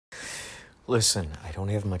Listen, I don't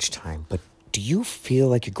have much time, but do you feel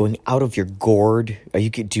like you're going out of your gourd?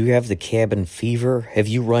 Do you have the cabin fever? Have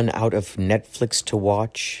you run out of Netflix to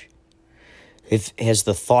watch? Has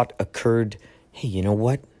the thought occurred, hey, you know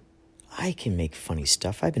what? I can make funny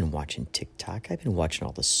stuff. I've been watching TikTok. I've been watching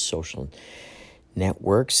all the social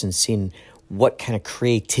networks and seeing what kind of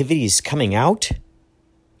creativity is coming out.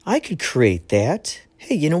 I could create that.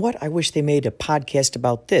 Hey, you know what? I wish they made a podcast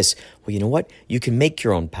about this. Well, you know what? You can make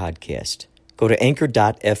your own podcast. Go to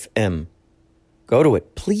anchor.fm. Go to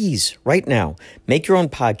it, please, right now. Make your own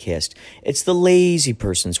podcast. It's the lazy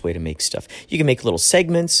person's way to make stuff. You can make little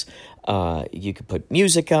segments. You can put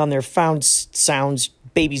music on there, found sounds,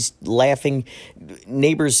 babies laughing,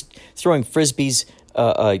 neighbors throwing frisbees,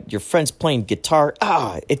 your friends playing guitar.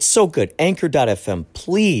 It's so good. Anchor.fm.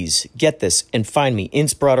 Please get this and find me.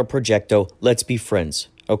 Inspirato Projecto. Let's be friends.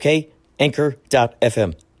 Okay?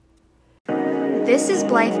 Anchor.fm. This is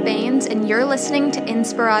Blythe Baines, and you're listening to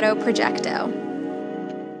Inspirato Projecto.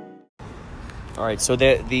 All right, so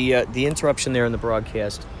the interruption there in the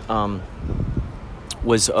broadcast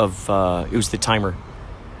was it was the timer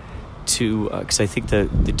because I think the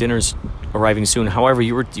dinner's arriving soon. However,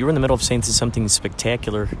 you were in the middle of saying something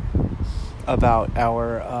spectacular about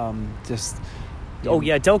our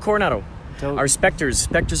Del Coronado, our specters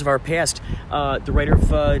of our past. The writer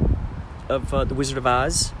of The Wizard of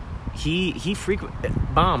Oz, he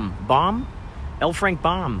L. Frank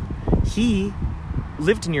Baum, he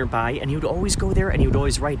lived nearby, and he would always go there, and he would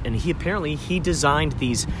always write. And he designed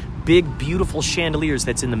these big, beautiful chandeliers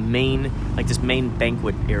that's in the main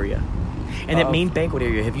banquet area. And that main banquet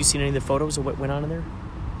area, have you seen any of the photos of what went on in there?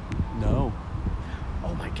 No.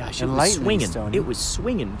 Oh my gosh, it was swinging. Stoney. It was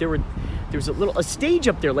swinging. There was a stage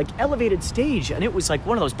up there, like elevated stage, and it was like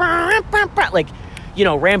one of those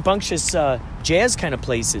rambunctious jazz kind of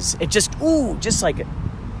places. It just like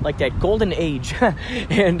that golden age.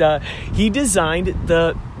 And he designed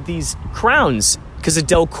these crowns because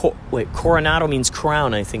Coronado means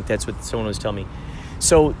crown. I think that's what someone was telling me.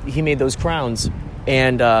 So he made those crowns,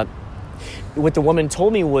 and what the woman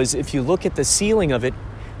told me was, if you look at the ceiling of it,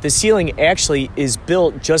 the ceiling actually is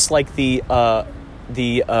built just like the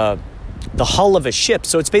hull of a ship.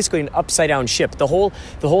 So it's basically an upside down ship. The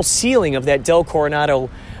whole ceiling of that Del Coronado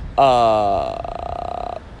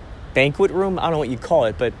banquet room, I don't know what you call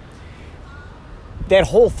it, but that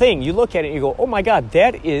whole thing, you look at it and you go, oh my God,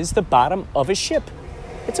 that is the bottom of a ship.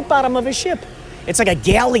 It's a bottom of a ship. It's like a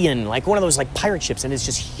galleon, like one of those like pirate ships, and it's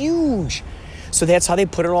just huge. So that's how they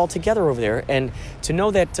put it all together over there. And to know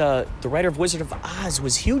that the writer of Wizard of Oz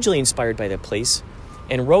was hugely inspired by that place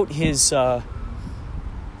and wrote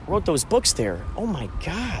those books there. Oh my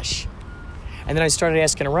gosh. And then I started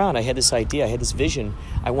asking around. I had this idea. I had this vision.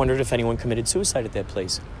 I wondered if anyone committed suicide at that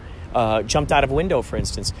place. Jumped out of a window, for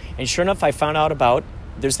instance. And sure enough, I found out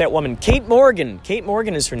there's that woman, Kate Morgan. Kate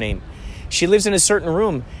Morgan is her name. She lives in a certain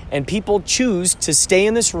room, and people choose to stay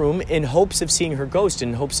in this room in hopes of seeing her ghost,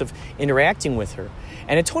 in hopes of interacting with her.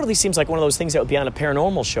 And it totally seems like one of those things that would be on a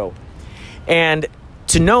paranormal show. And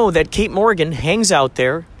to know that Kate Morgan hangs out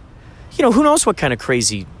there, who knows what kind of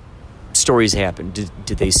crazy stories happened.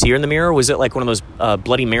 Did they see her in the mirror? Was it like one of those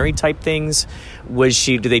Bloody Mary type things?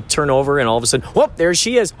 Did they turn over and all of a sudden, whoop, there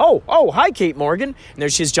she is. Oh, hi, Kate Morgan. And there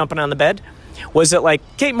she is jumping on the bed. Was it like,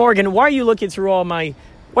 Kate Morgan, why are you looking through all my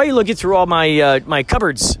my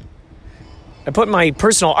cupboards? I put my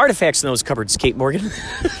personal artifacts in those cupboards, Kate Morgan.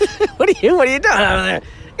 What are you doing over there?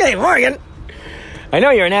 Kate Morgan. I know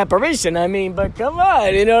you're an apparition, but come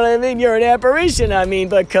on, you know what I mean? You're an apparition,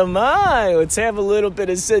 but come on. Let's have a little bit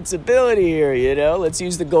of sensibility here, Let's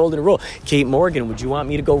use the golden rule. Kate Morgan, would you want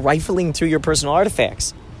me to go rifling through your personal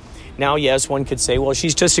artifacts? Now, yes, one could say, well,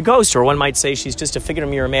 she's just a ghost, or one might say she's just a figment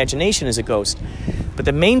of your imagination as a ghost. But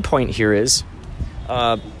the main point here is,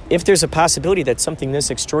 if there's a possibility that something this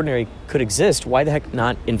extraordinary could exist, why the heck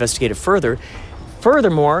not investigate it further?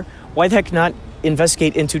 Furthermore, why the heck not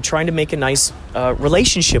investigate into trying to make a nice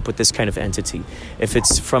relationship with this kind of entity? If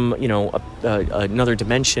it's from, another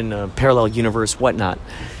dimension, a parallel universe, whatnot,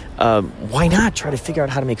 why not try to figure out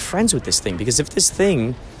how to make friends with this thing? Because if this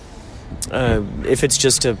thing, if it's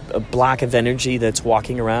just a block of energy that's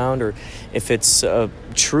walking around, or if it's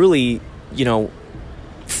truly,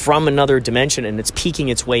 from another dimension and it's peeking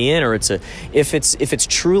its way in, or if it's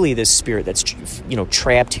truly this spirit that's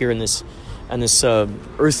trapped here in this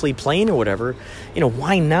earthly plane or whatever,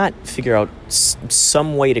 why not figure out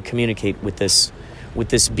some way to communicate with this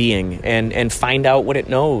being and find out what it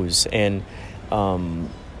knows? And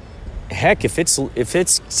heck, if it's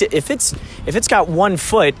got 1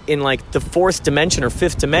 foot in like the fourth dimension or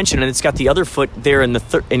fifth dimension, and it's got the other foot there in the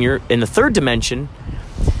third dimension,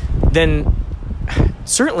 then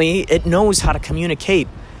certainly it knows how to communicate.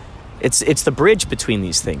 It's the bridge between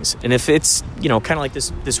these things. And if it's, kind of like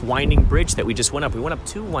this winding bridge that we just went up. We went up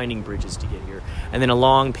 2 winding bridges to get here, and then a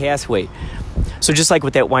long pathway. So just like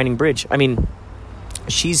with that winding bridge, I mean,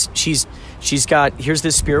 she's got, here's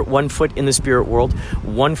this spirit, 1 foot in the spirit world,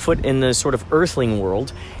 1 foot in the sort of earthling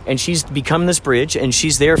world, and she's become this bridge, and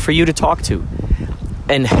she's there for you to talk to.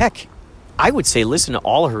 And heck, I would say listen to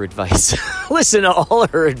all her advice. Listen to all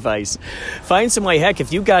her advice. Find some way. Heck,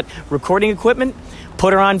 if you got recording equipment,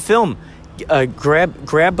 put her on film. Grab.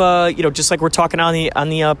 Just like we're talking on the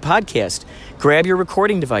podcast. Grab your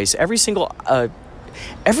recording device. I'll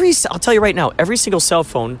tell you right now, every single cell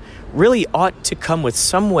phone really ought to come with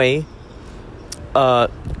some way to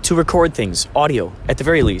record things, audio at the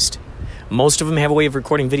very least. Most of them have a way of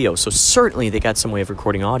recording video, so certainly they got some way of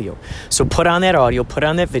recording audio. So put on that audio, put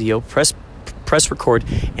on that video, press record,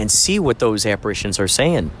 and see what those apparitions are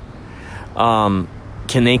saying.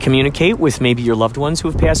 Can they communicate with maybe your loved ones who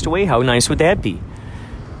have passed away? How nice would that be?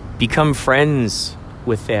 Become friends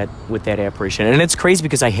with that apparition. And it's crazy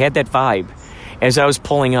because I had that vibe as I was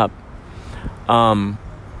pulling up.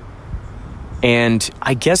 And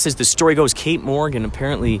I guess as the story goes, Kate Morgan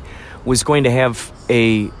apparently was going to have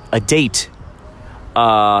a date,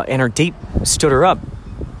 and her date stood her up.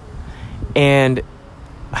 And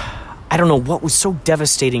I don't know what was so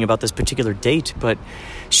devastating about this particular date, but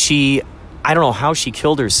I don't know how she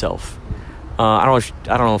killed herself. I don't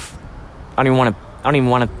even want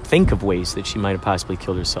to think of ways that she might have possibly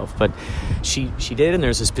killed herself, but she did. And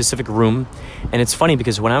there's a specific room, and it's funny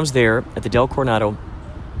because when I was there at the Del Coronado,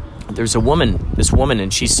 there's this woman,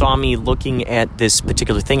 and she saw me looking at this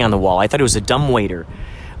particular thing on the wall. I thought it was a dumbwaiter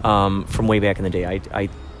from way back in the day.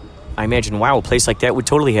 I imagine, wow, a place like that would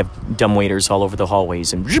totally have dumbwaiters all over the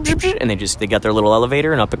hallways, and they got their little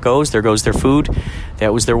elevator, and up it goes. There goes their food.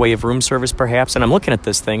 That was their way of room service, perhaps. And I'm looking at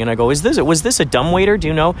this thing, and I go, was this a dumbwaiter? Do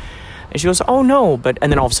you know? And she goes, oh, no.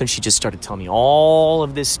 And then all of a sudden, she just started telling me all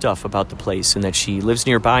of this stuff about the place, and that she lives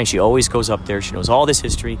nearby, and she always goes up there. She knows all this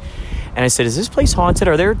history. And I said, is this place haunted?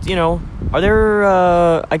 I got a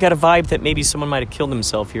vibe that maybe someone might have killed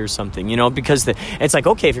himself here or something, because it's like,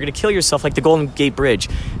 okay, if you're going to kill yourself, like the Golden Gate Bridge,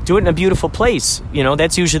 do it in a beautiful place.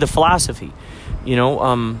 That's usually the philosophy.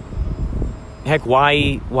 Heck,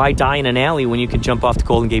 why die in an alley when you can jump off the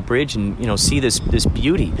Golden Gate Bridge and, see this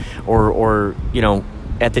beauty, or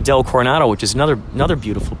at the Del Coronado, which is another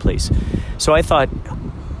beautiful place. So I thought,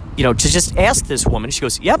 to just ask this woman. She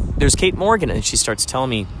goes, yep, there's Kate Morgan. And she starts telling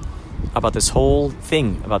me about this whole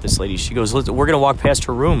thing about this lady. She goes, we're going to walk past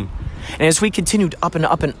her room. And as we continued up and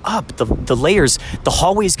up and up, the layers, the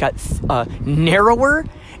hallways got narrower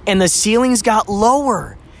and the ceilings got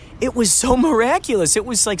lower. It was so miraculous. It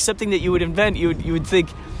was like something that you would invent. You would think,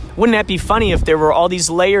 wouldn't that be funny if there were all these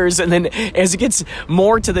layers, and then as it gets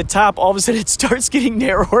more to the top, all of a sudden it starts getting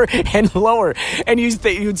narrower and lower. And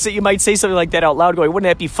you might say something like that out loud, going, wouldn't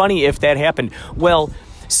that be funny if that happened? Well,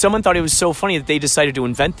 someone thought it was so funny that they decided to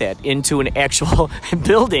invent that into an actual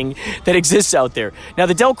building that exists out there. Now,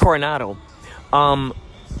 the Del Coronado,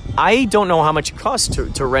 I don't know how much it costs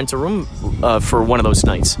to rent a room for one of those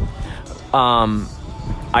nights.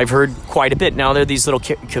 I've heard quite a bit. Now, there are these little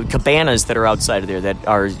cabanas that are outside of there that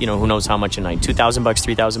are, who knows how much a night, $2,000,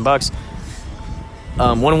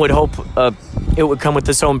 $3,000. One would hope it would come with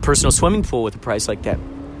its own personal swimming pool with a price like that.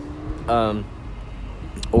 I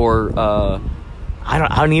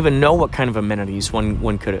don't even know what kind of amenities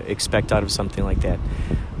one could expect out of something like that.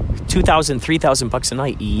 $2,000, $3,000 a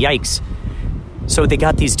night. Yikes. So they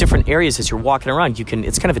got these different areas as you're walking around.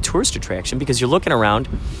 It's kind of a tourist attraction because you're looking around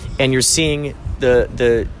and you're seeing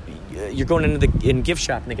you're going into the gift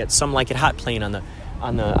shop, and they got Some Like It Hot playing on the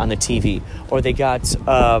TV, or they got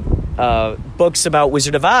books about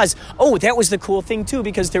Wizard of Oz. Oh, that was the cool thing too,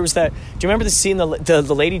 because there was that. Do you remember the scene?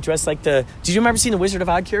 The lady dressed like the. Did you remember seeing the Wizard of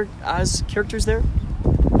Oz characters there?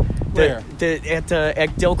 Where?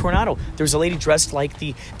 At Del Coronado, there was a lady dressed like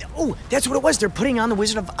the. Oh, that's what it was. They're putting on the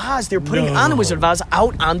Wizard of Oz. They're putting on the Wizard of Oz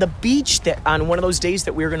out on the beach on one of those days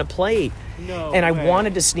that we were going to play. No and I way.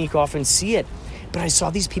 wanted to sneak off and see it, but I saw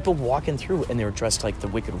these people walking through, and they were dressed like the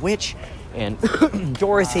Wicked Witch and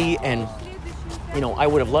Dorothy, and I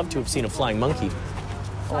would have loved to have seen a flying monkey.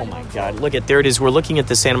 Oh my God! Look there it is. We're looking at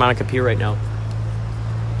the Santa Monica Pier right now.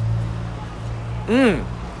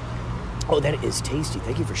 Oh, that is tasty.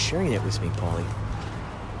 Thank you for sharing that with me, Paulie.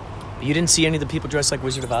 You didn't see any of the people dressed like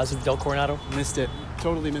Wizard of Oz at Del Coronado? Missed it.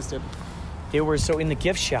 Totally missed it. They were so in the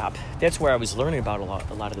gift shop. That's where I was learning about a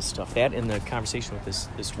lot of this stuff. That and the conversation with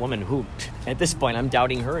this woman who, at this point, I'm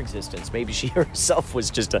doubting her existence. Maybe she herself was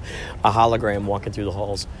just a hologram walking through the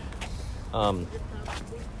halls.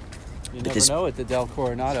 You never know at the Del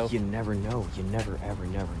Coronado. You never know. You never, ever,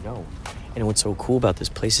 never know. And what's so cool about this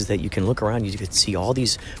place is that you can look around, you can see all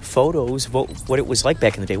these photos of what it was like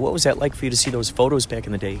back in the day. What was that like for you to see those photos back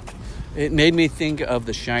in the day? It made me think of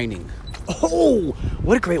The Shining. Oh,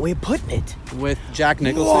 what a great way of putting it. With Jack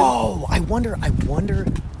Nicholson. Whoa, I wonder.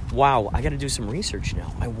 Wow, I got to do some research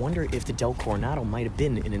now. I wonder if the Del Coronado might have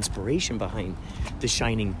been an inspiration behind the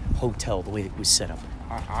Shining Hotel, the way it was set up.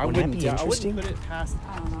 I wouldn't put it past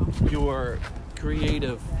your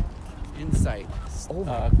creative insight.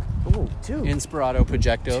 Dude. Inspirato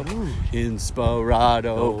Projecto.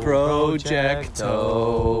 Inspirato Projecto.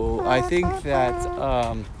 I think that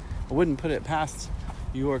I wouldn't put it past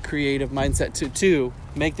your creative mindset to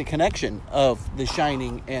make the connection of The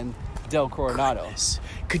Shining and Del Coronado. Goodness.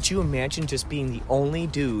 Could you imagine just being the only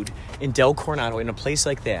dude in Del Coronado in a place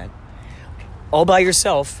like that, all by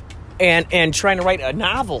yourself, and trying to write a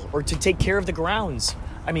novel or to take care of the grounds?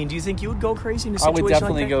 I mean, do you think you would go crazy in a situation like that? I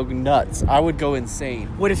would definitely go nuts. I would go insane.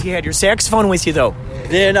 What if you had your saxophone with you, though?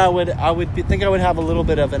 Then I would think I would have a little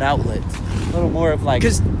bit of an outlet. A little more of like...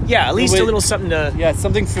 Because, yeah, at least a little something to... Yeah,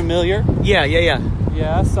 something familiar. Yeah.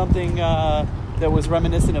 Yeah, something that was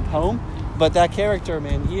reminiscent of home. But that character,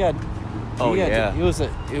 man, he had...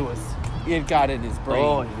 It got in his brain.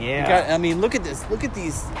 Oh, yeah. Look at this. Look at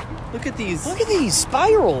these. Look at these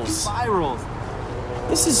spirals.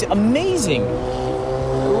 This is amazing.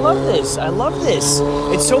 I love this.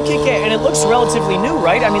 It's so kick-ass, and it looks relatively new,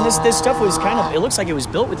 right? I mean, this stuff was it looks like it was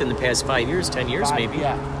built within the past 5 years, 10 years, maybe.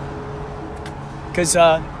 Yeah. Because,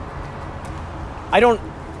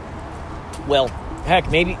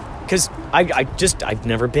 maybe, because I've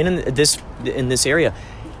never been in this area.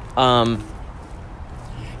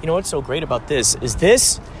 You know what's so great about this is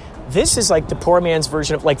this is like the poor man's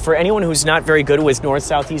version of, like, for anyone who's not very good with north,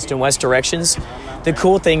 south, east, and west directions, the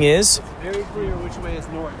cool thing is... It's very clear which way is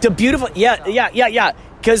north. The beautiful... Yeah.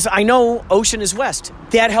 Because I know ocean is west.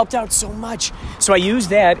 That helped out so much. So I use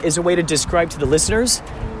that as a way to describe to the listeners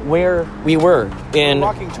where we were in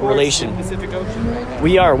relation. The Pacific Ocean right now.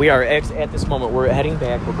 We are. At this moment, we're heading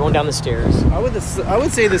back. We're going down the stairs. I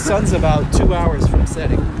would say the sun's about 2 hours from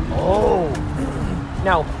setting. Oh.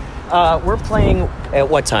 Now, we're playing at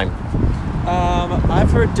what time?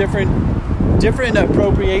 I've heard different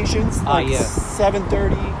appropriations. Like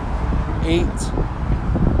 7:30, 8.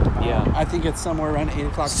 Yeah. I think it's somewhere around 8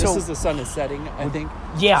 o'clock. So, this is the sun is setting, I think.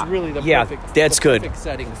 Yeah. It's really the perfect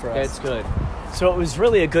setting for us. That's good. So it was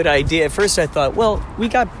really a good idea. At first I thought, well, we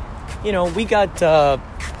got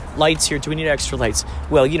lights here. Do we need extra lights?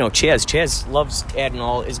 Well, Chaz loves adding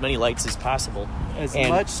as many lights as possible. As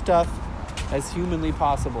much stuff as humanly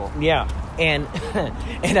possible. Yeah. And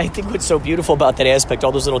I think what's so beautiful about that aspect,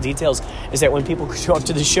 all those little details, is that when people show up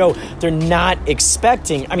to the show, they're not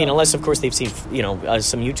expecting, unless, of course, they've seen, some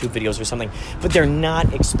YouTube videos or something, but they're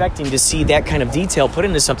not expecting to see that kind of detail put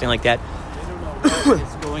into something like that. They don't know what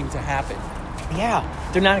is going to happen. Yeah.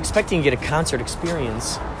 They're not expecting to get a concert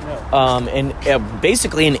experience. No. And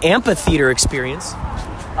basically an amphitheater experience.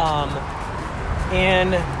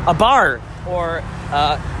 And a bar or,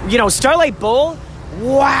 Starlight Bowl.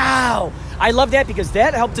 Wow. I love that because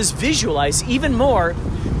that helped us visualize even more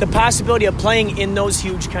the possibility of playing in those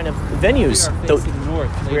huge kind of venues.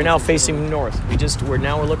 We're now facing north. We're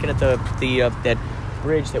looking at the that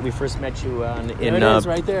bridge that we first met you on in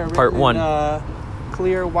right there, part one.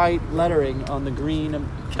 Clear white lettering on the green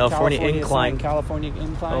California Incline. California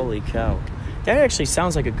Incline. Holy cow. That actually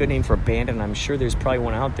sounds like a good name for a band, and I'm sure there's probably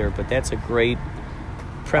one out there, but that's a great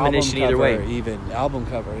premonition either way. Album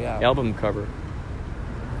cover, yeah. Album cover.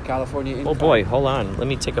 California Incline. Oh boy, hold on. Let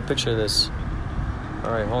me take a picture of this.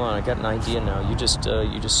 All right, hold on. I got an idea now. You just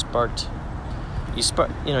spark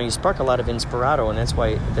a lot of inspirato, and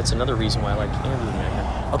that's another reason why I like interviewing right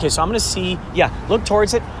here. Okay, so I'm going to see, look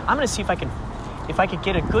towards it. I'm going to see if I could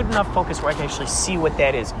get a good enough focus where I can actually see what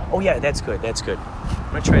that is. Oh yeah, that's good.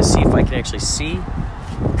 I'm going to try to see if I can actually see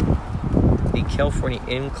the California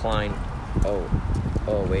Incline.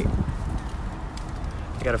 Oh wait.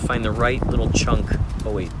 I got to find the right little chunk.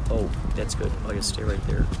 Oh wait. Oh, that's good. Oh, you stay right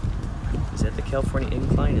there. Is that the California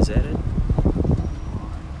Incline? Is that it?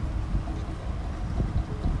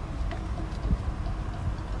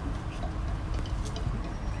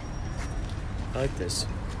 I like this.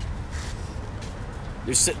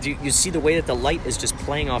 You see the way that the light is just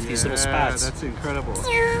playing off these little spots. Yeah, that's incredible.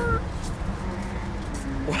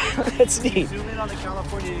 Wow, that's neat. Zoom in on the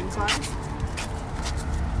California Incline.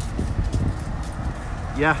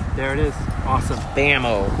 Yeah, there it is. Awesome.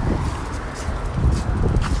 Bammo.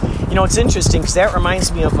 It's interesting because that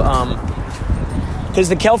reminds me of because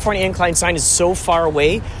the California incline sign is so far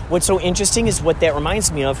away. What's so interesting is what that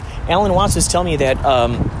reminds me of. Alan Watts was telling me that,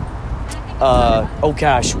 oh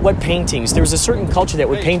gosh, what paintings? There was a certain culture that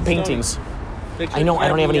would paint paintings. I know, I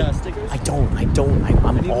don't have any. I don't.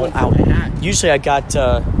 I'm all out. Usually I got,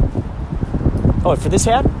 oh, for this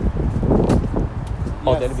hat?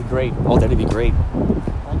 Oh, that'd be great. I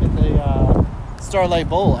get the Starlight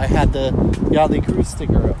Bowl. I had the Yachtley Cruise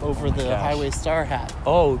sticker over the Highway Star hat.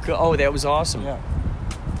 Oh, that was awesome. Yeah.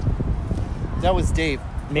 That was Dave.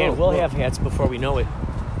 Man, we'll have hats before we know it.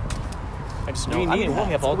 I just know. We'll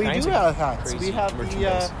have all kinds of hats. We have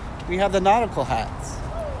merchandise. We have the nautical hats.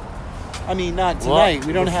 I mean, not tonight. Well,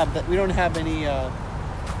 we don't have any.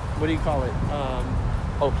 What do you call it?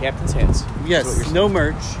 Captain's hats. Yes. No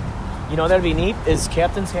merch. You know, that'd be neat. Is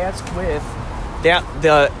captain's hats with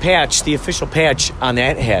the patch, the official patch on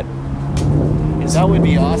that hat. That would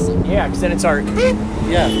be awesome. Yeah, because then it's our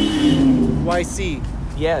YC.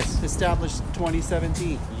 Yes. Established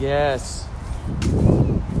 2017. Yes.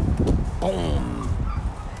 Boom.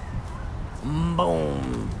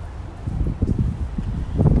 Boom.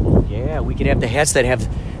 Yeah, we could have the hats that have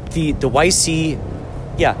the YC.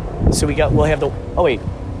 Yeah. So we'll have the. Oh wait.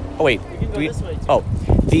 You can go this way too.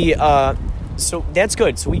 So that's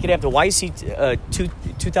good. So we could have the YC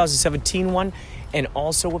 2017 one, and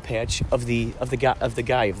also a patch of the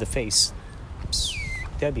guy of the face.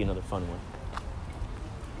 That'd be another fun one.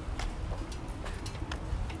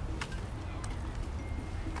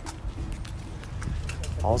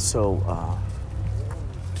 Also,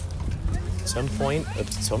 at some point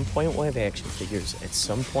we'll have action figures. At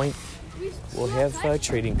some point we'll have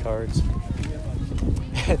trading cards.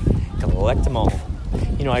 Collect them all.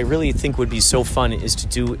 You know, I really think would be so fun is to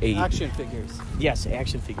do action figures. Yes,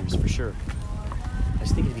 action figures for sure. I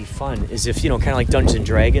just think it'd be fun is if, kind of like Dungeons and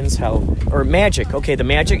Dragons, or Magic. Okay, the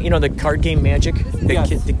Magic, the card game Magic.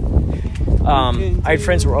 Yes. I had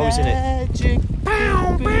friends who were always in it.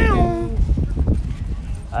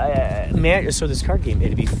 So this card game,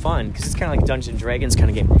 it'd be fun because it's kind of like a Dungeons and Dragons kind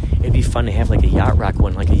of game. It'd be fun to have like a yacht rock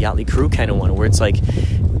one, like a Yachtley Crew kind of one, where it's like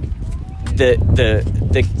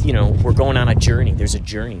we're going on a journey. There's a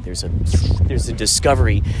journey. There's a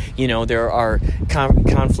discovery. There are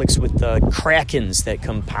conflicts with krakens that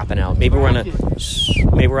come popping out. Maybe we're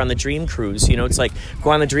on the Dream Cruise. It's like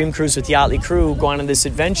go on the Dream Cruise with Yachtley Crew, go on this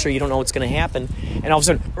adventure. You don't know what's going to happen, and all of a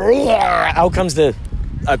sudden, out comes a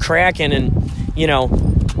kraken, and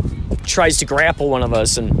tries to grapple one of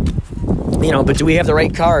us, and but do we have the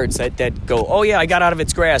right cards that go, oh yeah, I got out of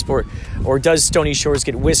its grasp, or does Stony Shores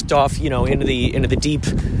get whisked off, into the deep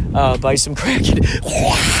by some kraken?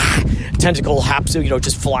 Tentacle hops,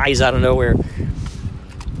 just flies out of nowhere.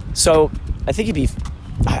 So I think it'd be,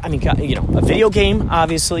 a video game,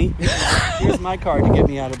 obviously. Here's my card to get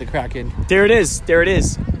me out of the kraken. There it is.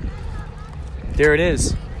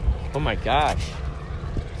 Oh my gosh.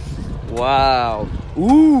 Wow.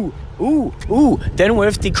 Ooh. Then what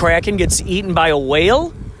if the kraken gets eaten by a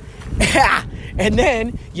whale? And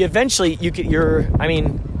then you eventually you get your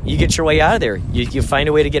way out of there. You find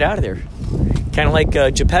a way to get out of there. Kind of like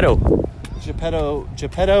Geppetto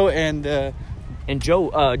and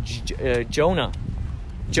Jonah.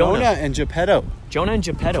 Jonah and Geppetto. Jonah and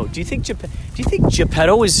Geppetto. Do you think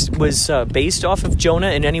Geppetto was based off of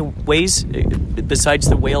Jonah in any ways besides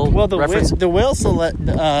the whale reference? The whale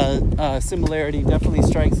similarity definitely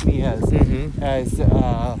strikes me as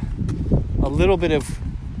a little bit of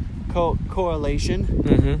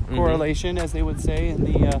correlation. Correlation, as they would say, in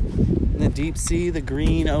the deep sea, the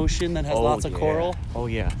green ocean that has lots of coral. Oh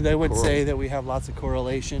yeah. They would say that we have lots of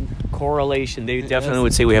correlation. Correlation. They definitely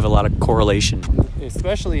would say we have a lot of correlation.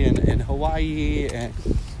 Especially in Hawaii and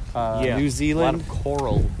New Zealand. A lot of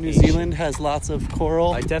coral. New Zealand has lots of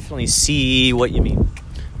coral. I definitely see what you mean.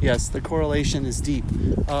 Yes, the correlation is deep.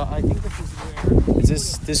 I think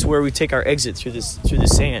this is where we take our exit through the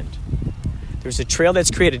sand. There's a trail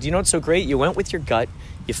that's created. You know what's so great? You went with your gut,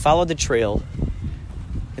 you followed the trail,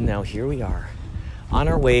 and now here we are, on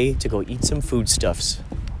our way to go eat some foodstuffs.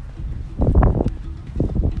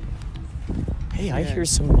 Hey, I hear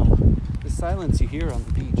some... The silence you hear on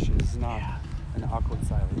the beach is not an awkward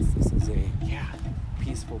silence. This is a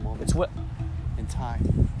peaceful moment. It's what? In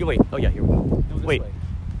time. You wait. Oh, yeah, here we go. No, wait. Way.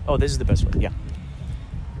 Oh, this is the best way. Yeah.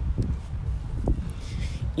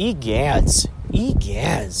 Egads.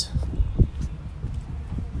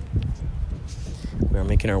 We're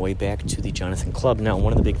making our way back to the Jonathan Club. Now,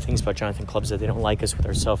 one of the big things about Jonathan Club is that they don't like us with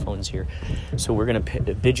our cell phones here. So we're going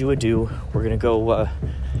to bid you adieu. We're going to go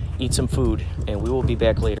eat some food, and we will be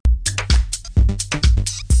back later.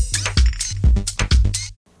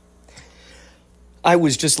 I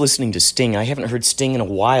was just listening to Sting. I haven't heard Sting in a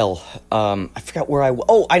while. I forgot where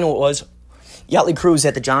oh, I know what it was. Yachtly Cruise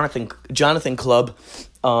at the Jonathan Club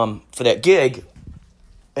for that gig.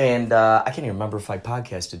 And I can't even remember if I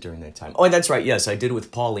podcasted during that time. Oh, that's right. Yes, I did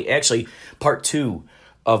with Paulie. Actually, part 2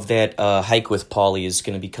 of that hike with Paulie is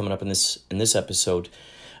going to be coming up in this episode.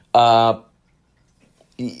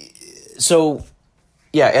 So,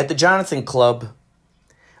 yeah, at the Jonathan Club,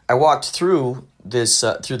 I walked through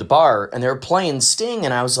through the bar, and they were playing Sting,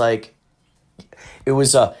 and I was like, it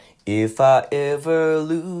was if I ever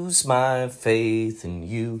lose my faith in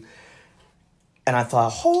you. And I thought,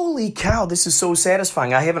 holy cow, this is so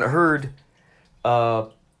satisfying. I haven't heard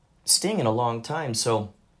Sting in a long time,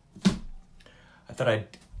 so I thought I'd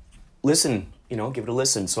listen, give it a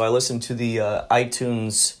listen. So I listened to the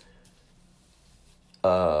iTunes,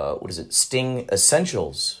 Sting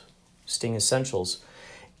Essentials.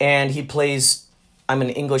 And he plays I'm an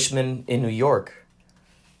Englishman in New York.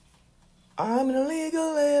 I'm an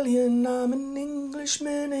illegal alien, I'm an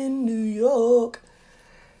Englishman in New York.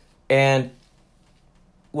 And,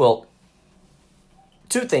 well,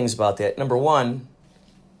 2 things about that. Number one,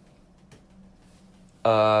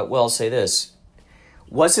 I'll say this.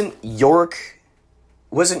 Wasn't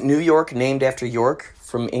New York named after York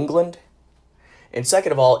from England? And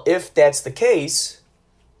second of all, if that's the case,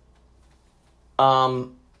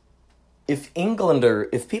 if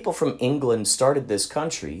people from England started this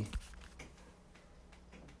country,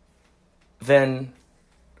 then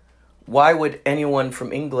why would anyone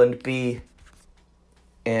from England be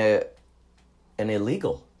an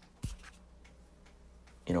illegal?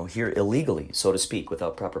 Here illegally, so to speak,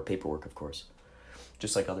 without proper paperwork, of course.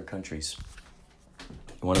 Just like other countries.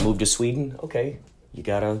 You want to move to Sweden? Okay, you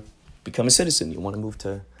gotta become a citizen. You want to move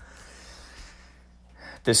to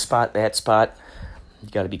this spot, that spot, you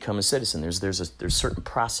got to become a citizen. There's a certain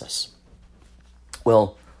process.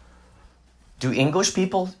 Well, do English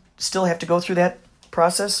people still have to go through that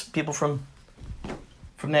process? People from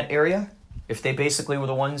that area, if they basically were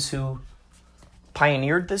the ones who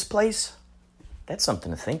pioneered this place, that's something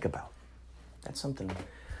to think about. That's something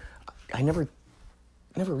I never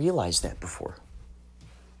realized that before.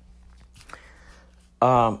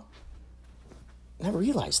 Never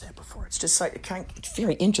realized that before. It's just like it's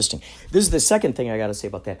very interesting. This is the second thing I got to say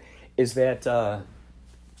about that, is that a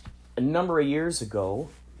number of years ago,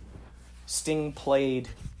 Sting played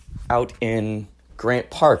out in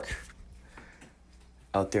Grant Park,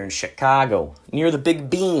 out there in Chicago, near the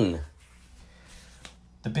Big Bean.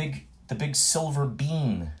 The big silver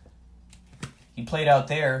bean. He played out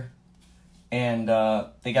there, and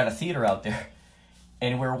they got a theater out there,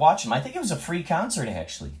 and we were watching him. I think it was a free concert,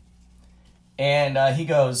 actually. And he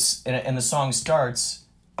goes, and the song starts,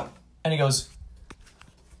 and he goes,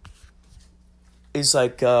 he's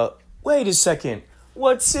like, wait a second,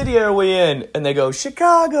 what city are we in? And they go,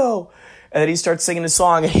 Chicago. And then he starts singing the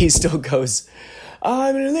song, and he still goes,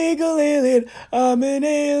 I'm an illegal alien, I'm an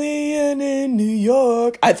alien in New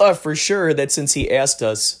York. I thought for sure that since he asked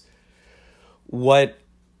us what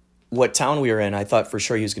town we were in, I thought for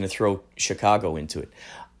sure he was going to throw Chicago into it.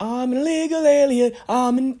 I'm an illegal alien,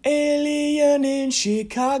 I'm an alien in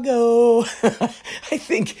Chicago. I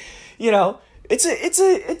think,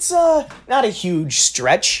 it's not a huge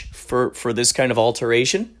stretch for this kind of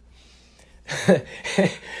alteration.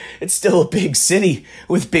 It's still a big city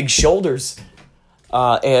with big shoulders.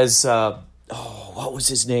 What was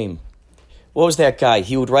his name? What was that guy?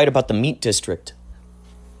 He would write about the meat district.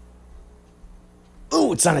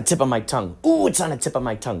 Ooh, it's on the tip of my tongue.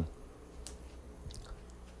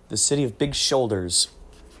 The city of big shoulders.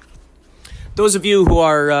 Those of you who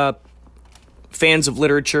are fans of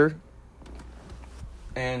literature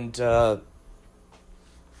and know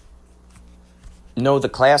the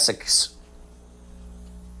classics,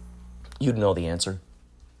 you'd know the answer.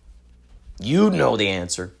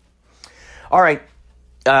 All right.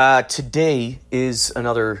 Today is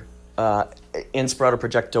another Inspirato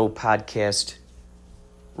Projecto podcast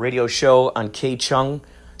radio show on K-Chung,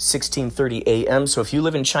 1630 AM. So if you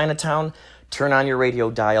live in Chinatown, turn on your radio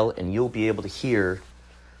dial and you'll be able to hear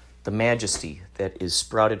the majesty that is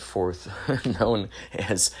sprouted forth, known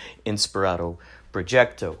as Inspirato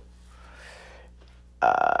Projecto.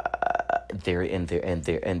 There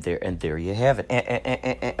you have it.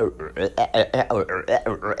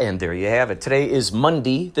 And there you have it. Today is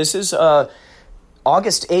Monday. This is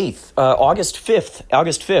August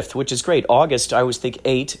 5th, which is great. August, I always think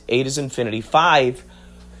 8 is infinity. 5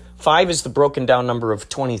 is the broken down number of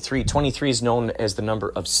 23. 23 is known as the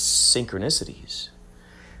number of synchronicities.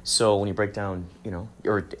 So when you break down,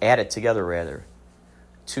 or add it together rather,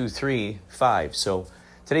 2, 3, 5. So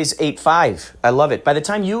Today's 8/5. I love it. By the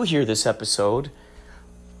time you hear this episode,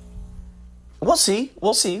 we'll see.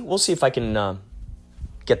 We'll see if I can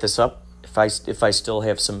get this up. If I still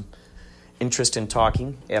have some interest in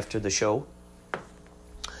talking after the show.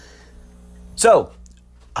 So,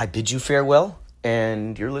 I bid you farewell,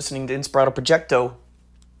 and you're listening to Inspirato Projecto.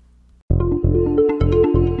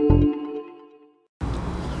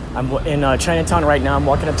 I'm in Chinatown right now. I'm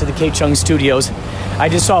walking up to the K-Chung Studios. I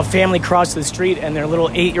just saw a family cross the street, and their little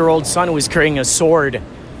 8-year-old son was carrying a sword.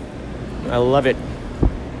 I love it.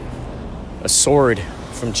 A sword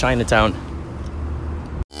from Chinatown.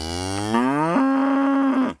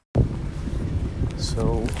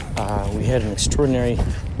 So, we had an extraordinary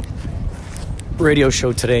radio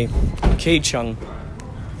show today. K-Chung.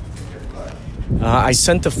 I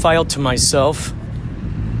sent the file to myself.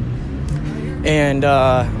 And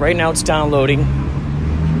right now it's downloading.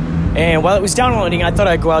 And while it was downloading, I thought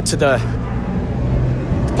I'd go out to the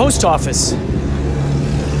post office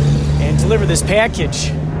and deliver this package.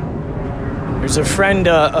 There's a friend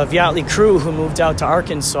of Yachtly Crew who moved out to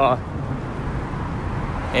Arkansas.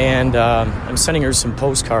 And I'm sending her some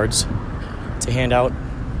postcards to hand out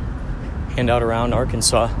around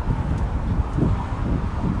Arkansas.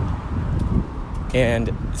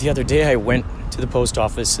 And the other day I went to the post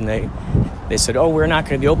office and they said, oh, we're not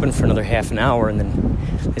going to be open for another half an hour. And then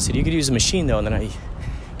they said, you could use a machine, though. And then I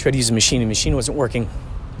tried to use a machine, and the machine wasn't working.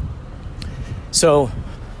 So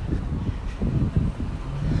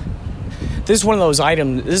this is one of those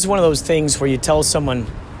items, this is one of those things where you tell someone,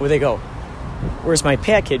 where they go, where's my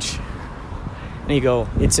package? And you go,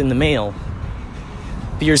 it's in the mail.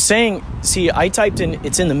 But you're saying, see, I typed in,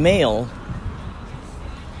 it's in the mail,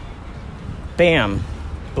 bam,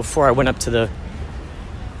 before I went up to the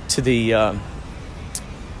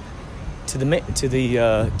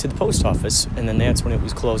post office, and then that's when it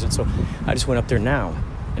was closed. So I just went up there now.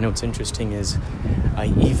 And what's interesting is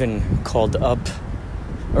I even called up,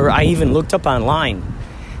 or I even looked up online,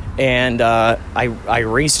 and I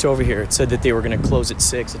raced over here. It said that they were going to close at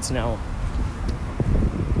 6. It's now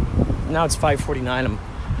it's 5:49. I'm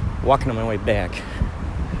walking on my way back.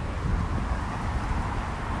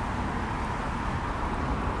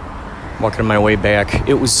 Walking on my way back.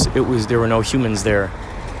 It was there were no humans there.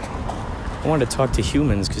 I wanted to talk to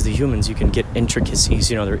humans, because the humans, you can get intricacies,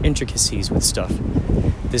 there are intricacies with stuff.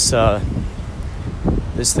 This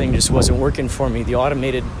thing just wasn't working for me. The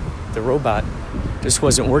robot just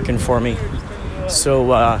wasn't working for me.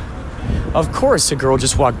 So of course a girl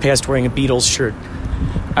just walked past wearing a Beatles shirt.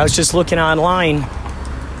 I was just looking online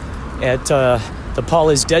at the Paul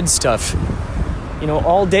is Dead stuff.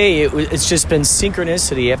 All day it's just been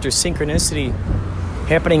synchronicity after synchronicity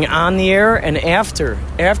happening on the air and after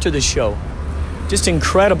the show. Just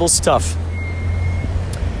incredible stuff.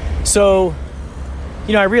 So,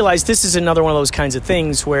 I realized this is another one of those kinds of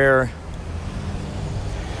things where,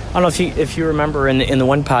 I don't know if you remember in the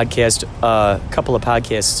one podcast, a couple of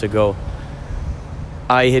podcasts ago,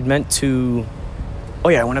 I had meant to,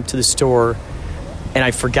 I went up to the store and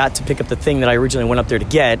I forgot to pick up the thing that I originally went up there to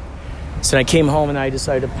get. So I came home and I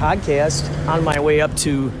decided to podcast on my way up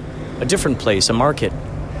to a different place, a market,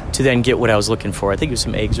 to then get what I was looking for. I think it was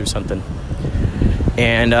some eggs or something.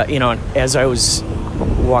 And, as I was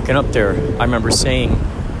walking up there, I remember saying,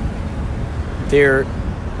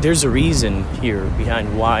 there's a reason here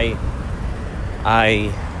behind why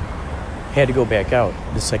I had to go back out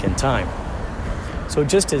the second time. So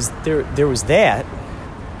just as there was that,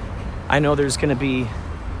 I know there's going to be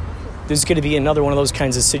another one of those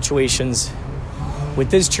kinds of situations with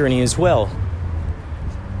this journey as well.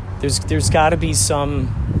 There's got to be some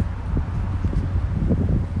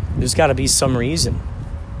reason.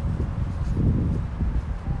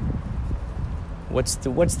 What's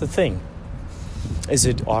the thing? Is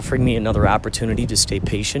it offering me another opportunity to stay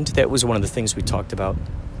patient? That was one of the things we talked about.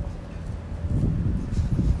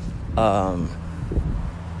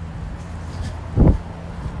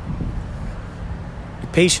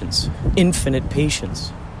 Patience, infinite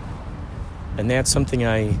patience. And that's something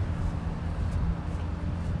I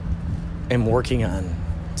am working on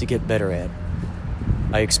to get better at.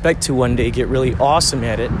 I expect to one day get really awesome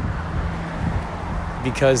at it,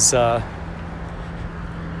 because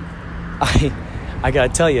I gotta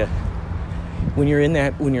tell you, when you're in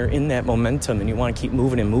that momentum and you want to keep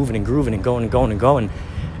moving and moving and grooving and going and going and going,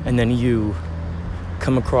 and then you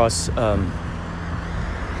come across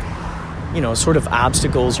sort of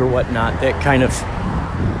obstacles or whatnot that kind of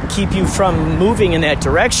keep you from moving in that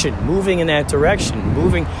direction,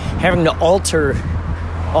 having to alter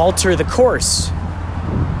the course.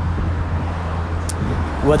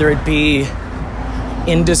 Whether it be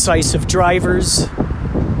indecisive drivers,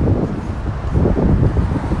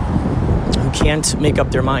 can't make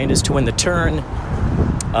up their mind as to when to turn,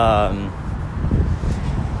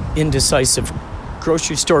 indecisive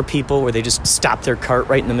grocery store people where they just stop their cart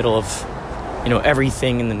right in the middle of,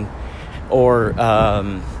 everything, and then, or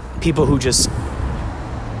people who just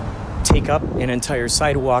take up an entire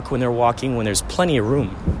sidewalk when they're walking, when there's plenty of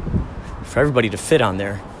room for everybody to fit on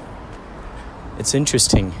there. It's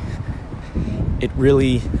interesting. It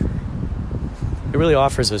really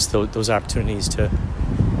offers us those opportunities to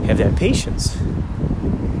have that patience.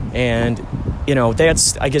 And,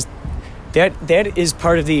 that's, I guess, that is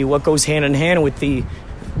part of what goes hand in hand with the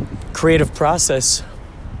creative process.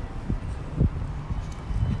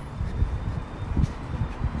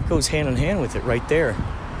 Goes hand in hand with it right there.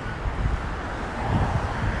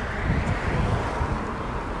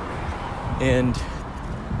 And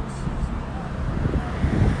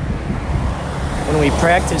when we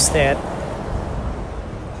practice that,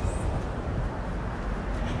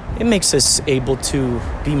 it makes us able to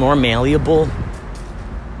be more malleable,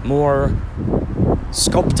 more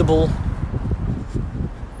sculptable,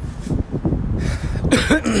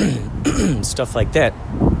 stuff like that.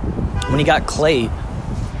 When you got clay,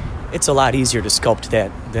 it's a lot easier to sculpt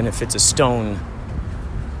that than if it's a stone.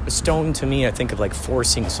 A stone, to me, I think of like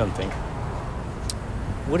forcing something.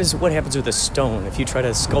 What happens with a stone? If you try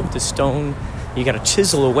to sculpt a stone, you got to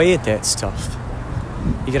chisel away at that stuff.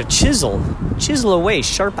 You got to chisel away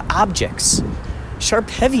sharp objects, sharp,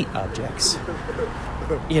 heavy objects.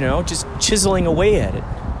 Just chiseling away at it.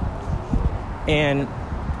 And,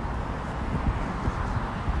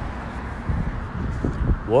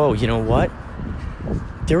 whoa, you know what?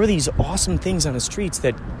 There were these awesome things on the streets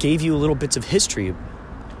that gave you little bits of history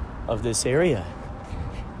of this area.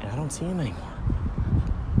 And I don't see them anymore.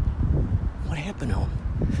 What happened to them?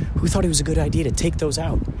 Who thought it was a good idea to take those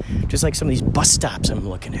out? Just like some of these bus stops I'm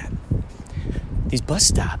looking at. These bus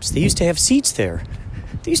stops, they used to have seats there.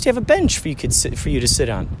 They used to have a bench for you to sit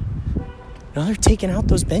on. Now they're taking out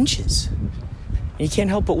those benches. And you can't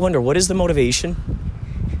help but wonder, what is the motivation?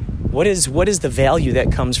 What is the value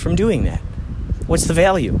that comes from doing that? What's the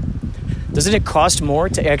value? Doesn't it cost more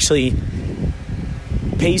to actually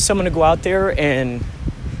pay someone to go out there and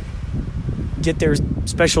get their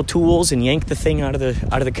special tools and yank the thing out of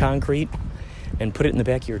the concrete and put it in the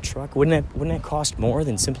back of your truck? Wouldn't that cost more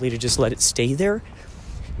than simply to just let it stay there?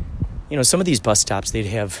 Some of these bus stops, they'd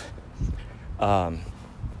have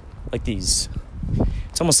like these,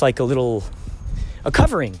 it's almost like a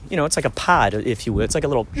covering, it's like a pod, if you will. It's like a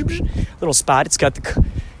little spot. It's got the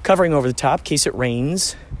covering over the top in case it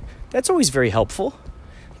rains. That's always very helpful.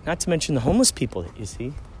 Not to mention the homeless people that you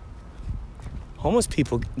see. Homeless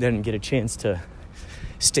people then get a chance to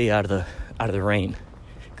stay out of the rain,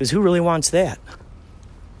 because who really wants that?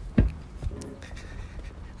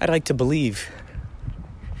 I'd like to believe,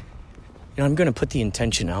 I'm going to put the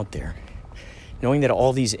intention out there, knowing that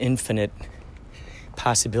all these infinite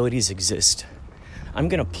possibilities exist. I'm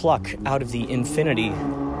going to pluck out of the infinity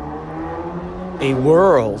a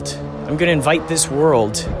world. I'm going to invite this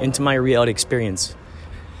world into my reality experience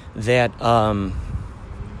that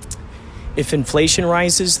if inflation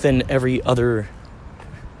rises, then every other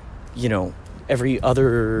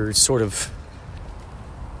sort of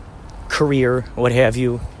career, what have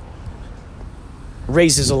you,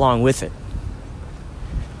 raises along with it.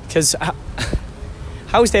 Because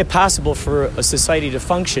how is that possible for a society to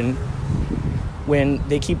function when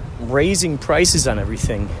they keep raising prices on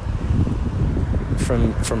everything,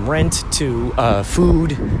 from rent to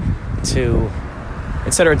food to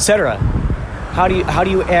et cetera, et cetera? How do you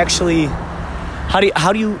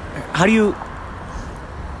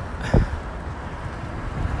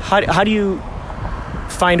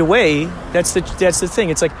find a way? That's the thing.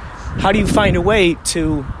 It's like, how do you find a way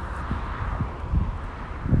to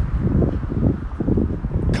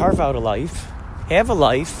carve out a life, have a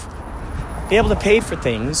life, be able to pay for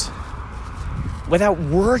things without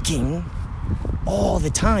working all the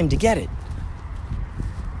time to get it?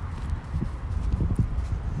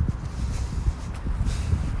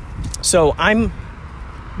 So I'm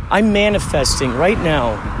manifesting right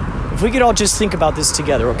now. If we could all just think about this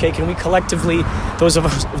together, okay? Can we collectively, those of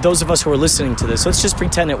us who are listening to this, let's just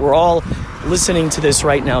pretend that we're all listening to this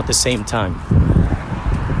right now at the same time.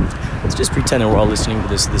 Let's just pretend that we're all listening to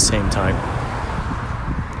this at the same time.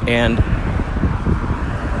 And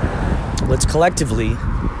let's collectively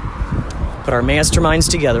put our masterminds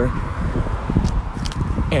together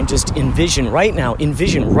and just envision right now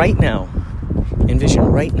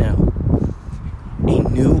a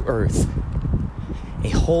new earth, a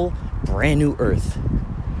whole brand new earth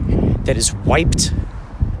that is wiped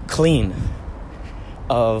clean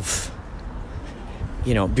of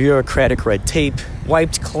bureaucratic red tape,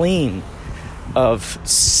 wiped clean of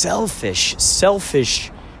selfish,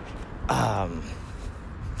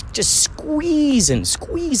 just squeezing,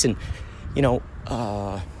 squeezing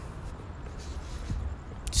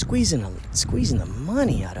the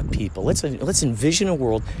money out of people. Let's envision a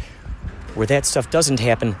world where that stuff doesn't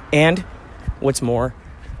happen. And what's more,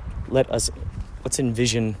 let's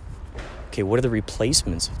envision, okay, what are the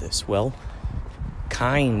replacements of this? Well,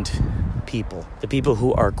 kind people, the people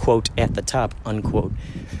who are, quote, at the top, unquote,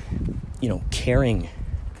 caring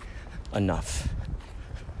enough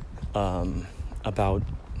about,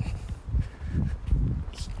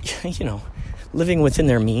 living within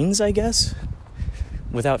their means, I guess,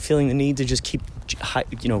 without feeling the need to just keep,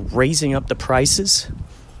 raising up the prices.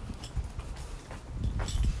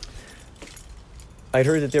 I'd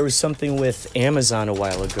heard that there was something with Amazon a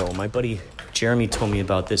while ago. My buddy Jeremy told me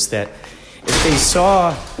about this, that if they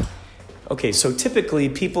saw... Okay, so typically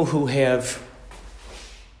people who have...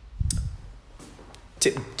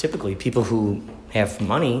 Typically people who have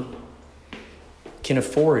money can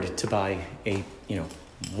afford to buy a,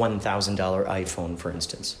 $1,000 iPhone, for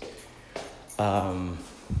instance.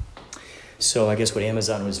 So I guess what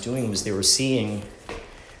Amazon was doing was they're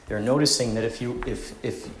noticing that if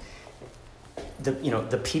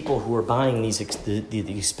the people who are buying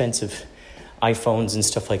the expensive iPhones and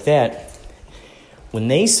stuff like that, when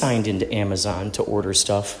they signed into Amazon to order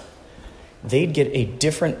stuff, they'd get a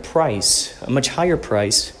different price, a much higher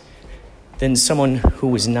price than someone who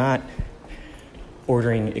was not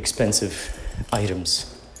ordering expensive items.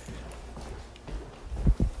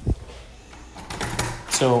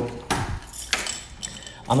 So,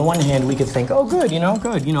 on the one hand, we could think, oh, good,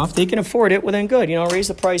 if they can afford it, well, then good, raise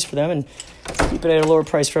the price for them and keep it at a lower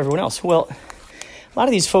price for everyone else. Well, a lot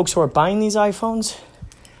of these folks who are buying these iPhones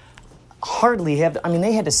hardly have,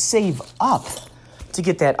 they had to save up to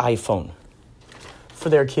get that iPhone for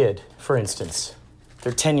their kid, for instance,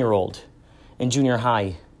 their 10-year-old in junior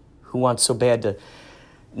high who wants so bad to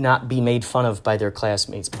not be made fun of by their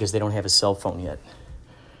classmates because they don't have a cell phone yet.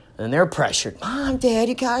 And they're pressured. Mom, Dad,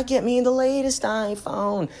 you gotta get me the latest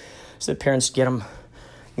iPhone. So the parents get them,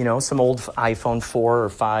 some old iPhone 4 or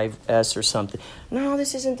 5S or something. No,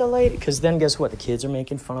 this isn't the latest. Because then guess what? The kids are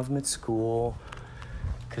making fun of them at school.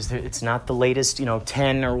 Because it's not the latest,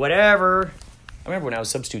 10 or whatever. I remember when I was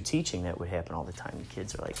substitute teaching, that would happen all the time. The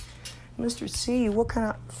kids are like, Mr. C, what kind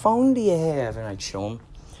of phone do you have? And I'd show them.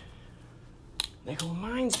 They go,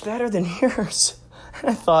 mine's better than yours.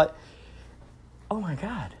 And I thought, oh my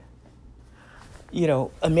God.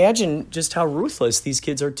 Imagine just how ruthless these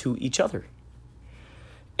kids are to each other.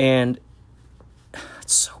 And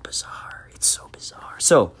it's so bizarre. It's so bizarre.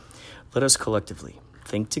 So let us collectively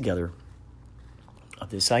think together of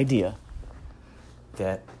this idea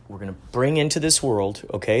that we're going to bring into this world,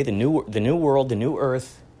 okay, the new world, the new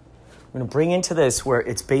earth. We're going to bring into this where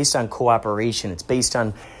it's based on cooperation. It's based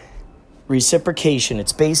on reciprocation.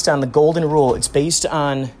 It's based on the golden rule. It's based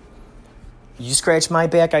on you scratch my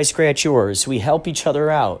back, I scratch yours. We help each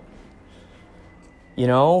other out. You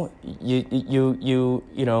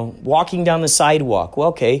walking down the sidewalk. Well,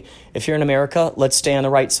 okay, if you're in America, let's stay on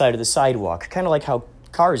the right side of the sidewalk. Kind of like how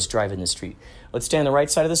cars drive in the street. Let's stay on the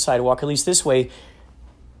right side of the sidewalk. At least this way,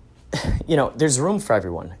 there's room for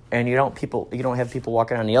everyone, and you don't have people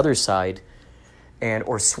walking on the other side,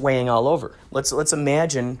 or swaying all over. Let's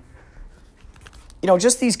imagine.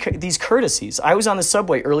 Just these courtesies. I was on the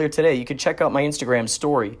subway earlier today. You could check out my Instagram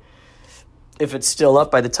story if it's still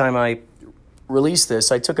up by the time I release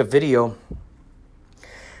this. I took a video.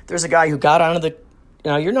 There's a guy who got onto the...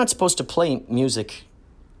 Now, you're not supposed to play music,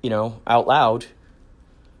 out loud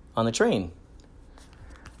on the train.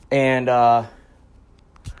 And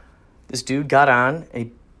this dude got on,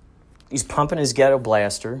 and he's pumping his ghetto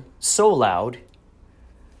blaster so loud.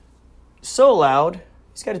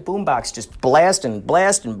 He's got his boombox just blasting.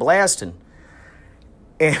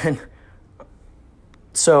 And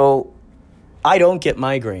so I don't get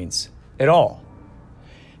migraines at all.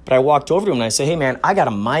 But I walked over to him and I said, hey, man, I got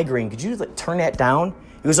a migraine. Could you turn that down?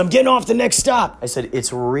 He goes, I'm getting off the next stop. I said,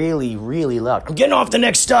 it's really, really loud. I'm getting off the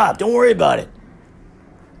next stop. Don't worry about it.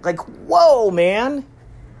 Like, whoa, man.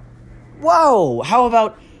 Whoa. How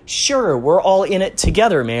about, sure, we're all in it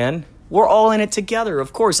together, man. We're all in it together.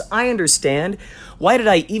 Of course, I understand. Why did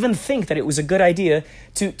I even think that it was a good idea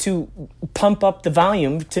to pump up the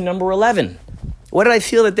volume to number 11? Why did I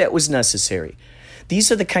feel that was necessary?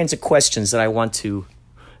 These are the kinds of questions that I want to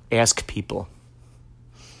ask people.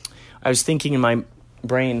 I was thinking in my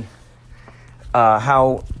brain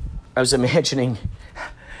how I was imagining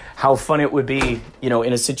how fun it would be, in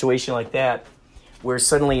a situation like that, where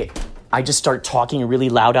suddenly I just start talking really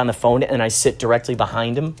loud on the phone, and I sit directly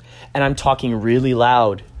behind him, and I'm talking really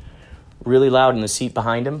loud in the seat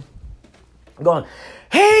behind him. I'm going,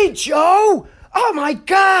 "Hey, Joe! Oh, my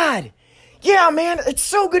God! Yeah, man, it's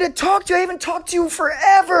so good to talk to you. I haven't talked to you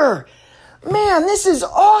forever. Man, this is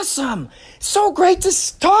awesome. So great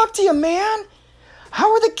to talk to you, man.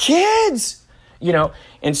 How are the kids?"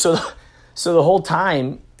 And so the whole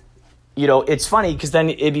time, it's funny because then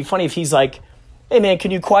it'd be funny if he's like, "Hey, man, can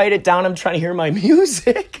you quiet it down? I'm trying to hear my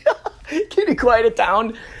music." "Can you quiet it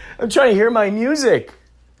down? I'm trying to hear my music.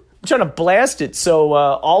 I'm trying to blast it so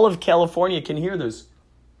all of California can hear this."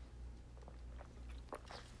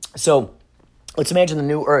 So let's imagine the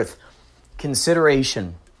new Earth.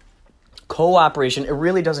 Consideration, cooperation. It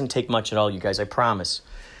really doesn't take much at all, you guys, I promise.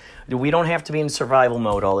 We don't have to be in survival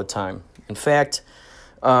mode all the time. In fact,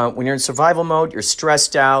 when you're in survival mode, you're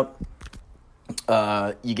stressed out.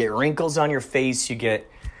 You get wrinkles on your face. You get,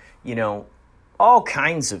 all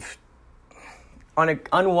kinds of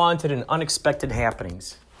unwanted and unexpected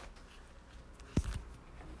happenings.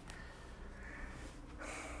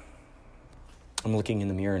 I'm looking in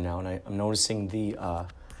the mirror now, and I'm noticing the,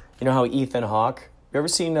 how Ethan Hawke, you ever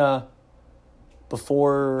seen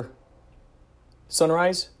Before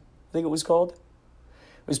Sunrise, I think it was called?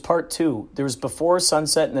 It was part 2. There was Before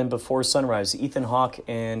Sunset and then Before Sunrise. Ethan Hawke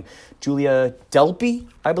and Julia Delpy,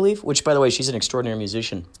 I believe, which, by the way, she's an extraordinary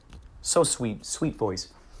musician. So sweet voice.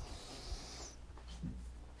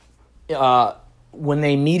 When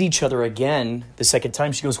they meet each other again the second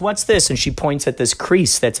time, she goes, "What's this?" And she points at this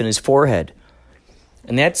crease that's in his forehead.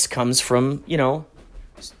 And that comes from,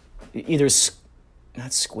 either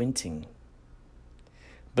not squinting,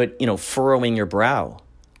 but, furrowing your brow.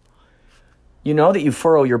 You know that you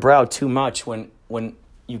furrow your brow too much when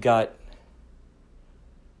you got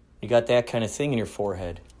that kind of thing in your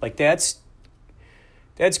forehead. Like that's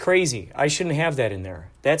crazy. I shouldn't have that in there.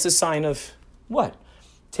 That's a sign of what?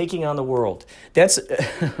 Taking on the world. That's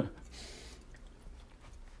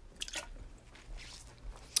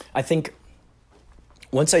I think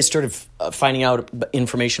once I started finding out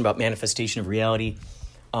information about manifestation of reality,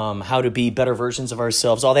 how to be better versions of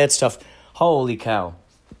ourselves, all that stuff, holy cow.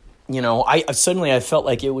 I felt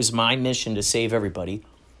like it was my mission to save everybody.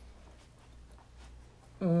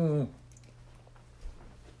 And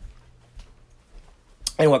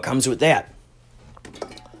what comes with that?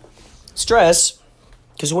 Stress,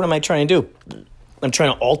 because what am I trying to do? I'm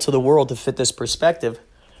trying to alter the world to fit this perspective.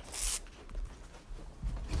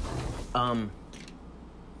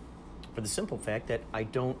 For the simple fact that I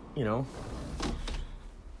don't,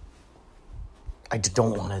 I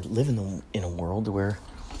don't want to live in a world where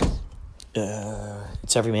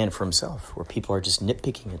it's every man for himself, where people are just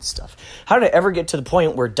nitpicking at stuff. How did I ever get to the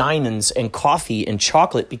point where diamonds and coffee and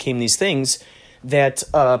chocolate became these things that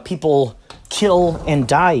people kill and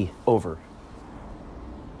die over?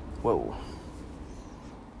 Whoa.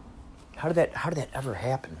 How did that ever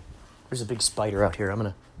happen? There's a big spider out here.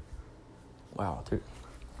 Wow.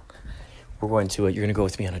 You're going to go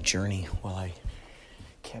with me on a journey while I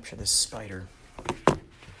capture this spider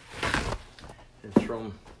and throw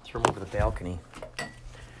him over the balcony.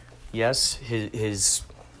 Yes, he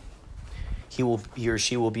or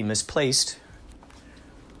she will be misplaced.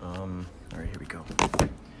 All right, here we go.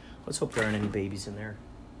 Let's hope there aren't any babies in there.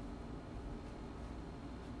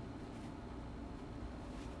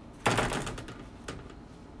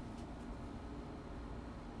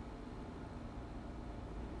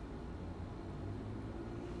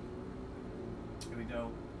 Here we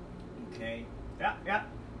go. Okay. Yeah.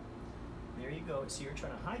 There you go. So you're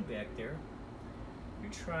trying to hide back there.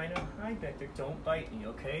 You're trying to hide back there. Don't bite me,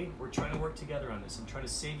 okay? We're trying to work together on this. I'm trying to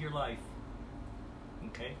save your life.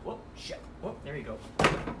 Okay. Whoa, shit. Whoa, there you go. There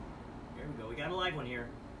we go. We got a live one here.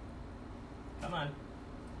 Come on.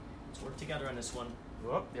 Let's work together on this one.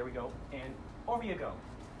 Whoop, there we go. And over you go.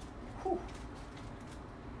 Whew.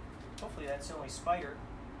 Hopefully that's the only spider.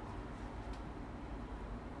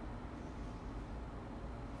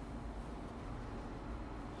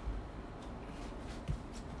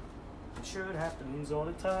 It should happens all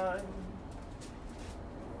the time.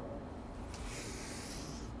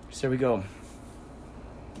 So there we go.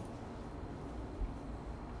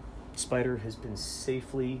 Spider has been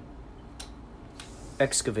safely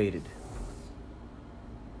excavated.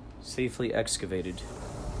 Safely excavated.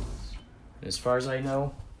 And as far as I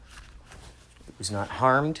know, it was not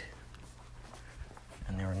harmed,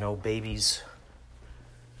 and there are no babies,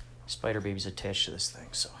 spider babies attached to this thing.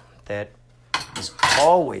 So that is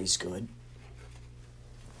always good.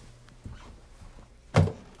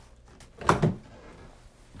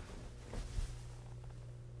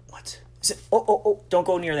 What? Is it, oh, don't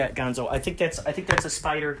go near that, Gonzo. I think that's a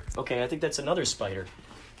spider. Okay, I think that's another spider.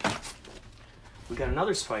 We got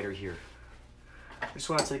another spider here. We just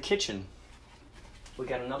went out to the kitchen. We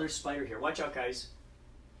got another spider here. Watch out, guys.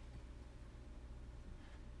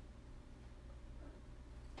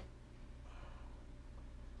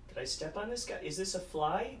 Did I step on this guy? Is this a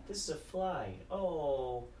fly? This is a fly.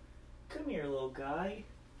 Oh, come here, little guy.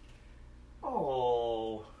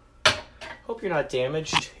 Oh, hope you're not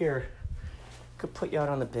damaged. Here, could put you out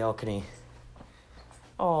on the balcony.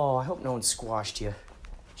 Oh, I hope no one squashed you.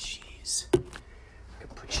 Jeez. I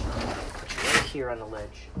could put you right here on the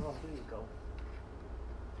ledge. Oh, here you go.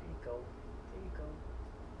 There you go. There you go.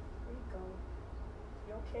 There you go.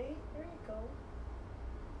 You okay? There you go.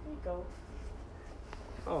 There you go.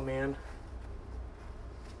 Oh, man.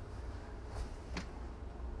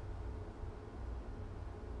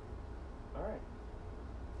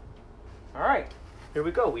 All right. Here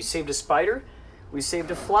we go. We saved a spider. We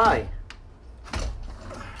saved a fly.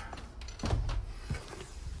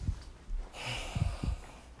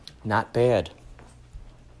 Not bad.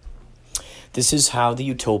 This is how the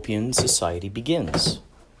utopian society begins.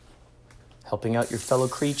 Helping out your fellow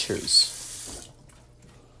creatures.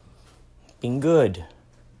 Being good.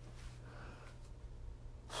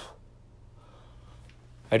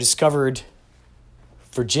 I discovered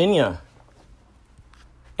Virginia.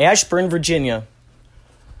 Ashburn, Virginia.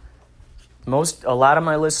 A lot of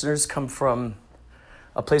my listeners come from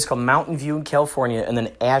a place called Mountain View in California and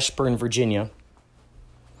then Ashburn, Virginia.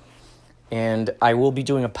 And I will be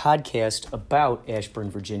doing a podcast about Ashburn,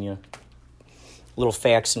 Virginia. Little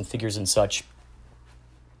facts and figures and such.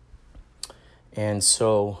 And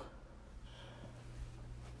so,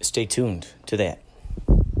 stay tuned to that.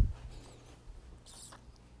 It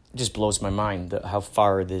just blows my mind how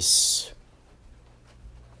far this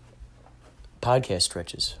podcast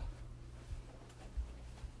stretches.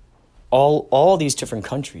 All these different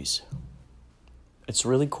countries. It's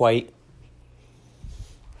really quite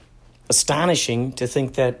astonishing to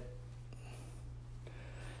think that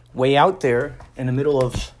way out there in the middle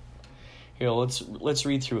of, here, let's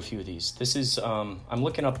read through a few of these. This is I'm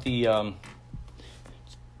looking up the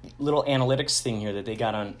little analytics thing here that they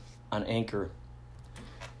got on Anchor.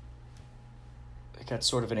 They got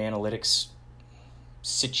sort of an analytics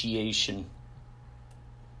situation.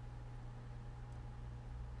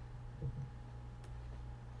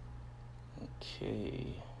 Okay.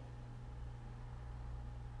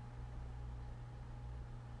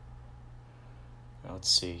 Let's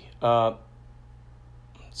see. Let's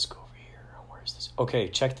go over here. Where is this? Okay,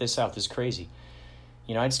 check this out. This is crazy.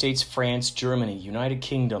 United States, France, Germany, United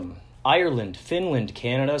Kingdom, Ireland, Finland,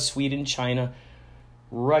 Canada, Sweden, China,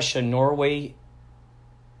 Russia, Norway,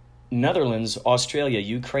 Netherlands, Australia,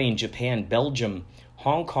 Ukraine, Japan, Belgium,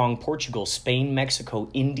 Hong Kong, Portugal, Spain, Mexico,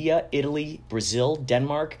 India, Italy, Brazil,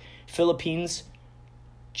 Denmark, Philippines,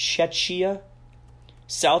 Czechia,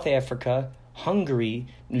 South Africa, Hungary,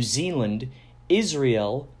 New Zealand,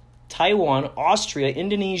 Israel, Taiwan, Austria,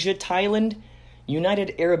 Indonesia, Thailand,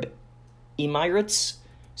 United Arab Emirates,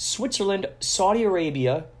 Switzerland, Saudi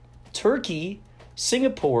Arabia, Turkey,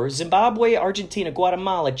 Singapore, Zimbabwe, Argentina,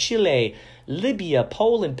 Guatemala, Chile, Libya,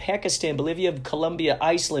 Poland, Pakistan, Bolivia, Colombia,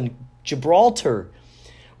 Iceland, Gibraltar,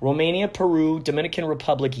 Romania, Peru, Dominican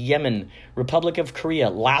Republic, Yemen, Republic of Korea,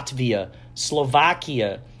 Latvia,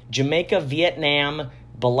 Slovakia, Jamaica, Vietnam,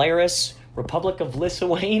 Belarus, Republic of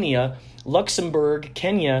Lithuania, Luxembourg,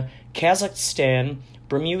 Kenya, Kazakhstan,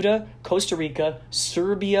 Bermuda, Costa Rica,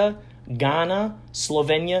 Serbia, Ghana,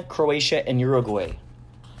 Slovenia, Croatia, and Uruguay.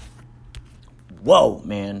 Whoa,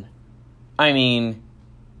 man. I mean,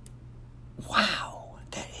 wow.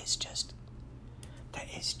 That is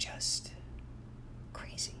just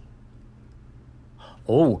crazy.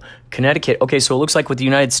 Oh, Connecticut. Okay, so it looks like with the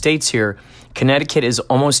United States here, Connecticut is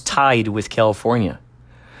almost tied with California.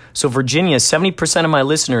 So Virginia, 70% of my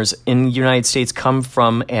listeners in the United States come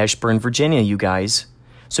from Ashburn, Virginia, you guys.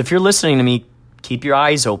 So if you're listening to me, keep your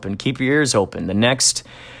eyes open, keep your ears open. The next,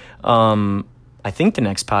 I think the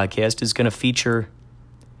next podcast is going to feature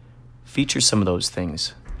some of those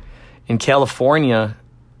things. In California,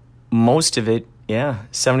 most of it,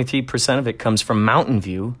 73% of it comes from Mountain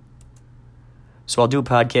View. So I'll do a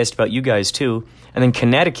podcast about you guys too. And then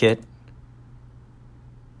Connecticut.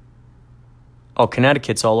 Oh,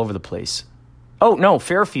 Connecticut's all over the place. Oh, no,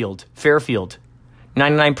 Fairfield.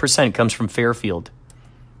 99% comes from Fairfield.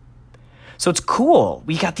 So it's cool.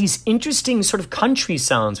 We got these interesting sort of country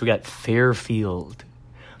sounds. We got Fairfield,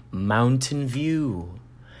 Mountain View,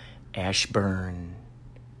 Ashburn.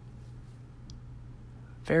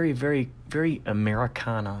 Very, very, very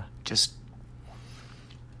Americana. Just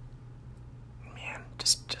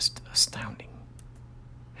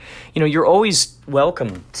you're always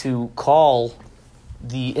welcome to call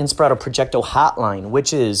the Inspirato Projecto hotline,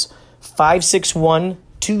 which is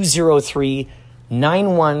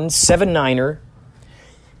 561-203-9179.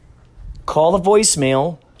 Call the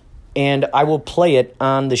voicemail, and I will play it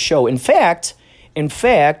on the show. In fact,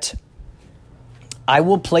 I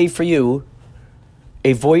will play for you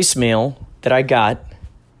a voicemail that I got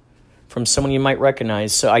from someone you might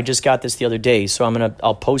recognize. So I just got this the other day, so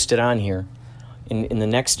I'll post it on here in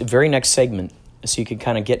the very next segment, so you can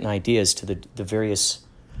kind of get an idea as to the various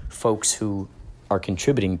folks who are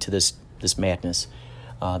contributing to this madness.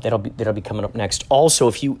 That'll be coming up next.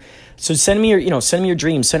 Also, send me your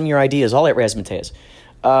dreams, send me your ideas, all that razzmatazz.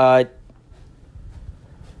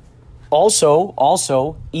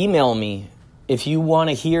 Also email me if you want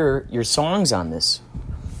to hear your songs on this.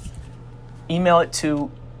 Email it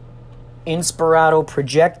to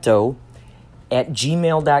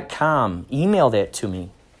inspiratoprojecto@gmail.com. Email that to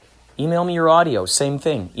me. Email me your audio. Same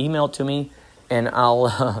thing. Email it to me, and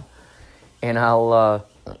I'll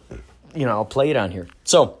play it on here.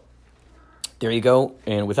 So there you go.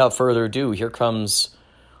 And without further ado, here comes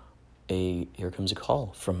a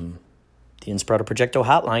call from the Inspirato Projecto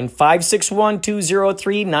hotline,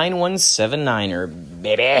 561-203-9179.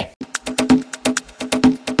 Baby.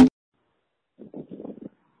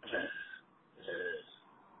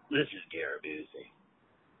 This is Garabuzzi.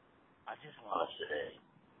 I just want to say,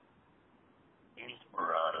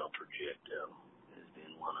 Inspirato Projecto has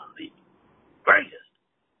been one of the greatest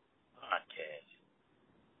podcasts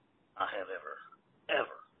I have ever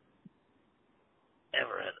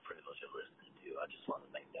had the privilege of listening to. I just want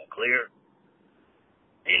to make that clear.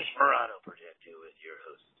 Inspirato Projecto is your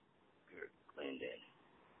host, Kurt Linden.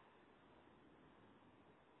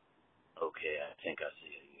 Okay, I think I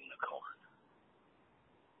see a unicorn.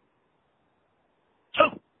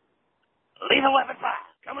 So, leave a weapon fire.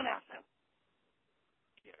 Coming out now.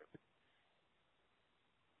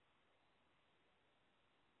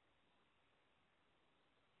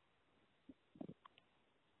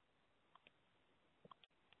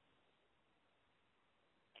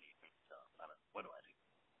 What do I do?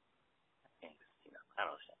 Hang this thing up. I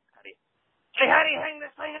don't know. How do you hang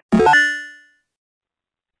this thing up?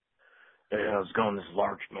 Yeah, I was going this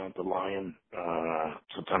Larchmont, the lion.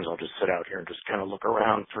 Sometimes I'll just sit out here and just kind of look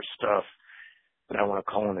around for stuff that I want to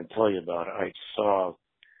call in and tell you about. I saw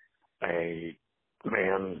a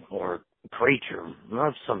man or preacher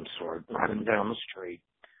of some sort running down the street,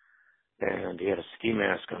 and he had a ski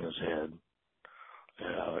mask on his head.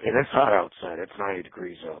 And it's hot outside. It's 90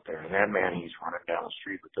 degrees out there. And that man, he's running down the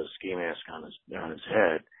street with the ski mask on his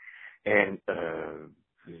head. And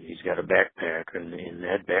he's got a backpack, and in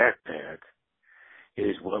that backpack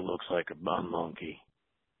is what looks like a bum monkey.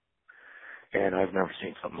 And I've never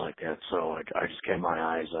seen something like that, so I just kept my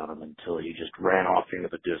eyes on him until he just ran off into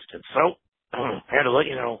the distance. So, I had to let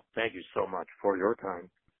you know, thank you so much for your time.